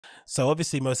So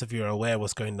obviously most of you are aware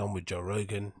what's going on with Joe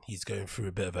Rogan. He's going through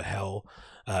a bit of a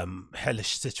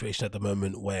hellish situation at the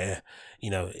moment where,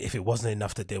 if it wasn't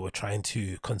enough that they were trying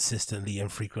to consistently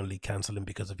and frequently cancel him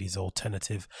because of his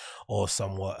alternative or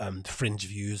somewhat fringe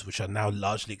views, which are now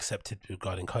largely accepted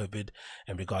regarding COVID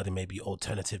and regarding maybe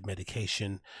alternative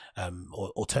medication or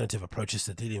alternative approaches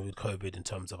to dealing with COVID in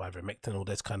terms of ivermectin, all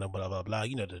this kind of blah, blah, blah,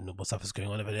 the normal stuff is going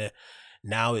on over there.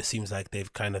 Now it seems like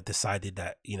they've kind of decided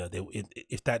that,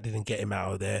 if that didn't get him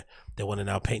out of there, they want to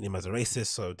now paint him as a racist.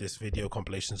 So this video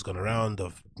compilation has gone around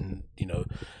of,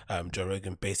 Joe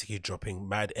Rogan basically dropping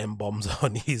mad M-bombs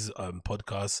on his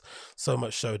podcast. So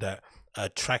much so that a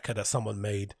tracker that someone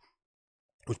made,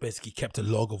 which basically kept a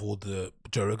log of all the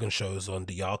Joe Rogan shows on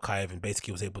the archive and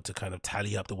basically was able to kind of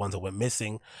tally up the ones that went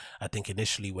missing. I think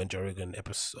initially when Joe Rogan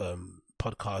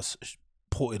podcast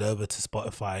ported over to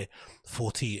Spotify,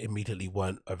 40 immediately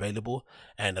weren't available,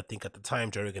 and I think at the time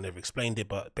Joe Rogan never explained it,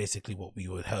 but basically what we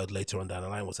heard later on down the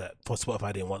line was that for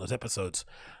Spotify didn't want those episodes,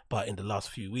 but in the last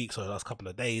few weeks or the last couple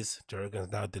of days, Joe Rogan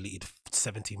has now deleted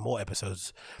 70 more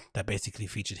episodes that basically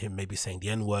featured him maybe saying the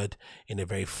N-word in a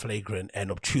very flagrant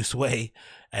and obtuse way,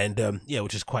 and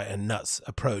which is quite a nuts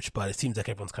approach, but it seems like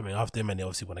everyone's coming after him and they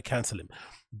obviously want to cancel him.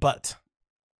 But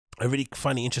a really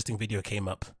funny, interesting video came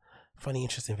up. Funny,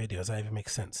 interesting video. Does that even make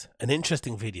sense? An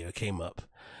interesting video came up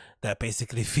that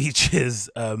basically features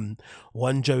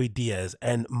one Joey Diaz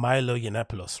and Milo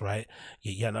Yiannopoulos, right?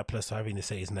 Yiannopoulos, however you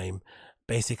say his name,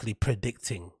 basically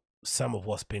predicting some of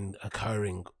what's been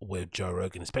occurring with Joe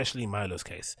Rogan, especially in Milo's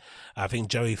case. I think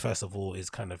Joey, first of all,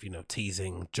 is kind of,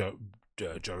 teasing Joe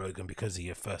Rogan because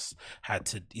he first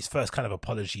had his first kind of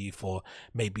apology for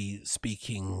maybe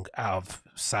speaking out of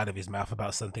side of his mouth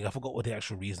about something. I forgot what the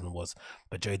actual reason was,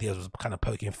 but Joey Diaz was kind of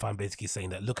poking fun, basically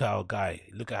saying that look at our guy,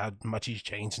 look at how much he's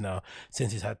changed now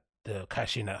since he's had the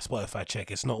cash in that Spotify check.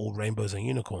 It's not all rainbows and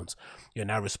unicorns. You're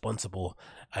now responsible,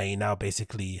 and you now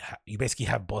basically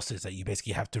have bosses that you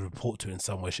basically have to report to in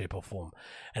some way, shape, or form.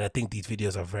 And I think these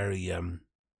videos are very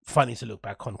funny to look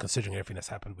back on, considering everything that's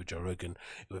happened with Joe Rogan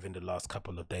within the last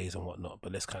couple of days and whatnot.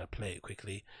 But let's kind of play it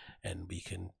quickly and we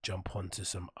can jump on to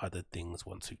some other things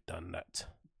once we've done that.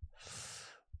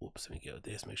 Oops, let me get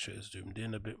this, make sure it's zoomed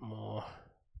in a bit more.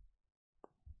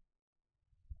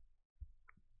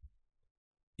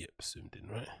 Yep, zoomed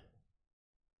in, right?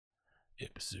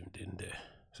 Yep, zoomed in there.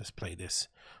 Let's play this.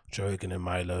 Joe Rogan and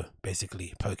Milo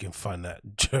basically poking fun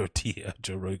at Joe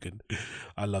Rogan.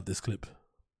 I love this clip.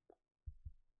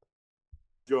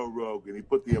 Joe Rogan, he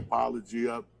put the apology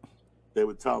up. They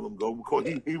would tell him go.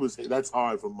 He was, that's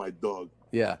hard for my dog.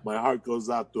 Yeah, my heart goes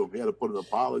out to him. He had to put an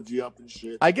apology up and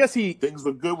shit. I guess things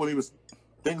were good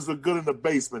things were good in the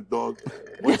basement, dog.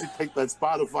 Once you take that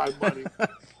Spotify money,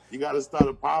 you got to start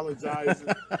apologizing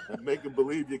and making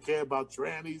believe you care about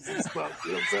trannies and stuff.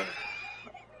 You know what I'm saying?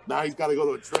 Now he's got to go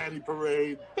to a tranny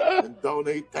parade and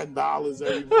donate $10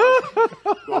 every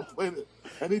month. Go play it.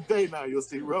 Any day now, you'll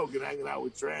see Rogan hanging out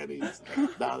with trannies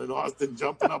down in Austin,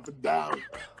 jumping up and down.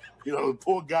 The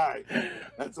poor guy.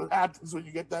 That's what happens when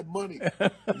you get that money.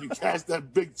 When you cash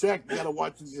that big check, you got to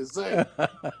watch what you say.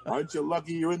 Aren't you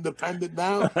lucky you're independent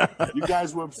now? You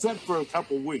guys were upset for a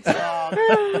couple weeks.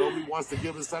 Nobody wants to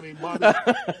give us any money.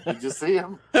 Did you see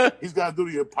him? He's got to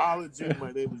do the apology.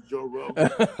 My name is Joe Rogan.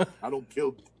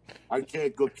 I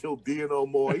can't go kill Dia no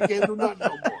more. He can't do nothing no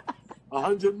more.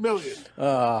 100 million.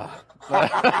 Oh,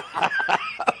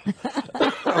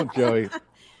 Joey.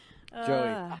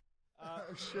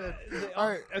 Shit. All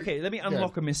right. Okay, let me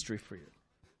unlock a mystery for you.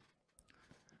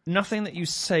 Nothing that you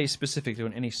say specifically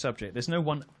on any subject. There's no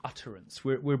one utterance.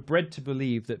 We're bred to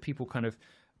believe that people kind of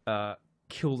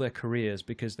kill their careers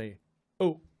because he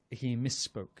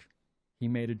misspoke. He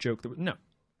made a joke that no.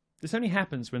 This only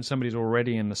happens when somebody's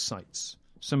already in the sights.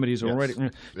 Somebody's already...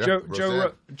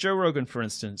 Joe Rogan, for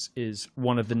instance, is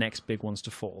one of the next big ones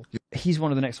to fall. He's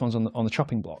one of the next ones on the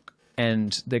chopping block.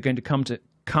 And they're going to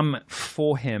come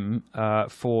for him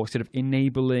for sort of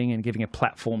enabling and giving a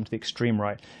platform to the extreme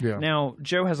right. Yeah. Now,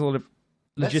 Joe has a lot of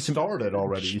legitimate... That started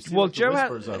already. You see Joe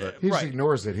of it. He just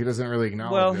ignores it. He doesn't really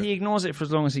acknowledge it. Well, he ignores it for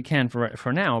as long as he can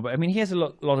for now. But I mean, he has a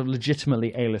lot of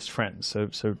legitimately A-list friends. So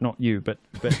not you, but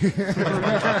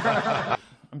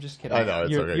I'm just kidding. I know,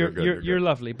 it's okay. You're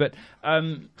lovely. But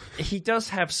he does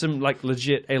have some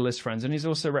legit A-list friends, and he's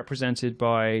also represented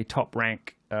by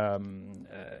top-rank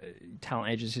talent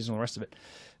agencies and all the rest of it.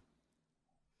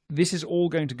 This is all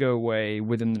going to go away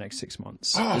within the next 6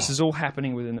 months. This is all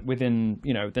happening within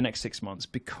the next 6 months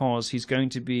because he's going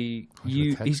to be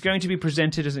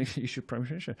presented as he's going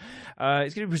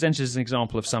to be presented as an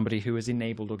example of somebody who has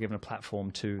enabled or given a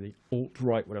platform to the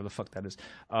alt-right, whatever the fuck that is.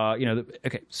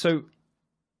 Okay, so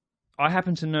I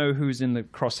happen to know who's in the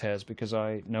crosshairs because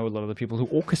I know a lot of the people who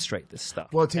orchestrate this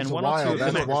stuff. Well, it takes a while.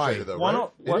 That's why. Though, right?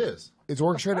 It is. It's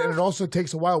orchestrated, and it also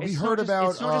takes a while. We heard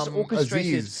about it's not just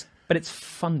orchestrated, Aziz. but it's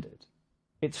funded.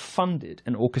 It's funded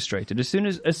and orchestrated. As soon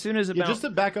as about just to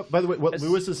back up. By the way, what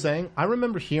Lewis is saying, I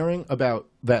remember hearing about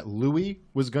that Louis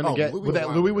was going to get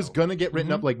Louis was going to get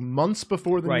written up like months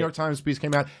before the New York Times piece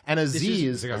came out, and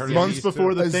Aziz months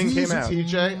before the thing came out.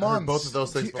 TJ, both of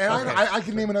those things. And I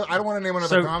can name another. I don't want to name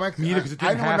another comic.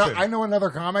 I know another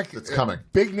comic. It's coming.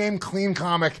 Big name, clean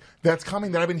comic that's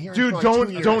coming that I've been hearing. Dude, for like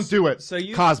 2 years. don't do it. So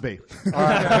you, Cosby. He's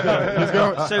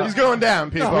going down,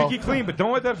 people. Squeaky clean, but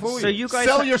don't let that fool you. So you guys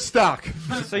sell your stock.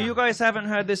 So you guys haven't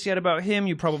heard this yet about him.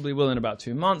 You probably will in about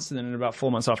 2 months, and then in about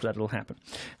 4 months after that, it'll happen.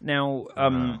 Now,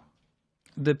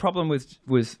 the problem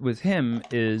with him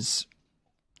is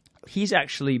he's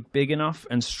actually big enough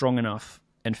and strong enough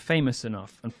and famous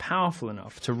enough and powerful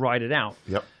enough to ride it out.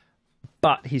 Yep.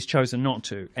 But he's chosen not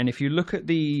to. And if you look at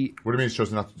the What do you mean he's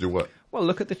chosen not to do what? Well,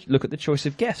 look at the choice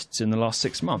of guests in the last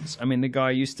 6 months. I mean, the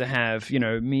guy used to have,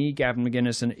 me, Gavin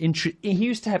McGuinness, and he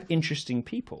used to have interesting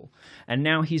people, and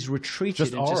now he's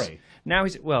retreated. Just Ari. Now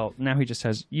he just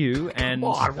has you and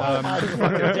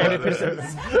David Peterson.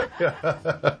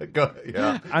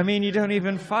 Yeah. I mean, you don't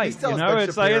even fight. It's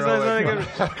like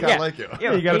I like you.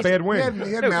 Yeah, you got a bad win.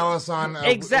 He had Malice on a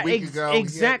week ago.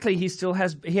 Exactly. He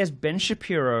has Ben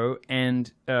Shapiro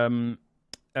and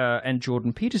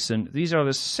Jordan Peterson. These are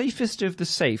the safest of the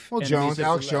safe. Well,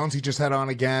 Alex Jones, he just had on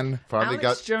again.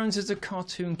 Alex Jones is a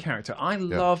cartoon character. I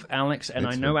love Alex, and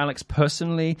I know Alex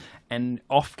personally, and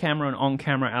off camera and on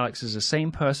camera, Alex is the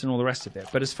same person, all the rest of it.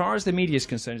 But as far as the media is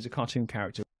concerned, he's a cartoon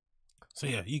character. So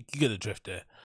yeah, you get the drift there.